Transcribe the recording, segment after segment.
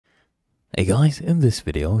Hey guys, in this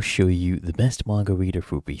video I'll show you the best manga reader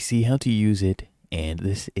for PC, how to use it, and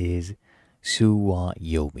this is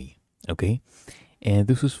Suwayomi, okay? And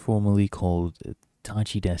this was formerly called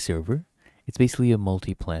Tachida server. It's basically a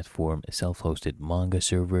multi-platform self-hosted manga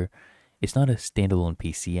server. It's not a standalone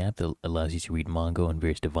PC app that allows you to read manga on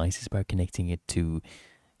various devices by connecting it to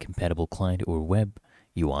compatible client or web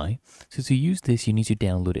UI. So to use this, you need to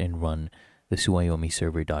download and run the Suwayomi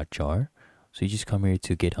server.jar. So you just come here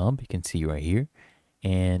to GitHub, you can see right here,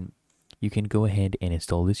 and you can go ahead and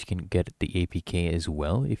install this. You can get the APK as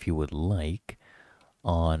well if you would like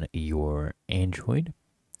on your Android.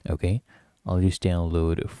 Okay, I'll just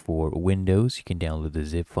download for Windows. You can download the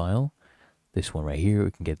zip file, this one right here.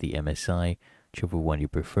 You can get the MSI, whichever one you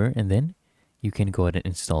prefer, and then you can go ahead and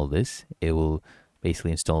install this. It will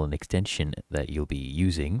basically install an extension that you'll be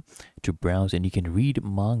using to browse, and you can read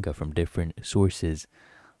manga from different sources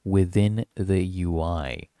within the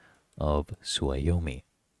UI of Suwayomi.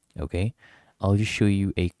 Okay, I'll just show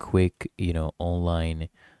you a quick, online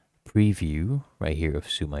preview right here of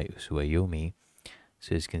Suwayomi.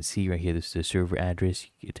 So as you can see right here, this is the server address.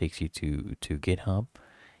 It takes you to GitHub,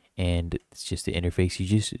 and it's just the interface. You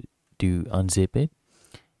just do unzip it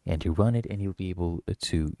and to run it, and you'll be able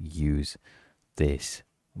to use this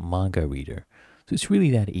manga reader. So it's really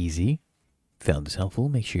that easy. Found this helpful?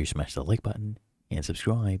 Make sure you smash the like button and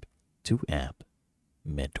subscribe to App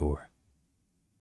Mentor.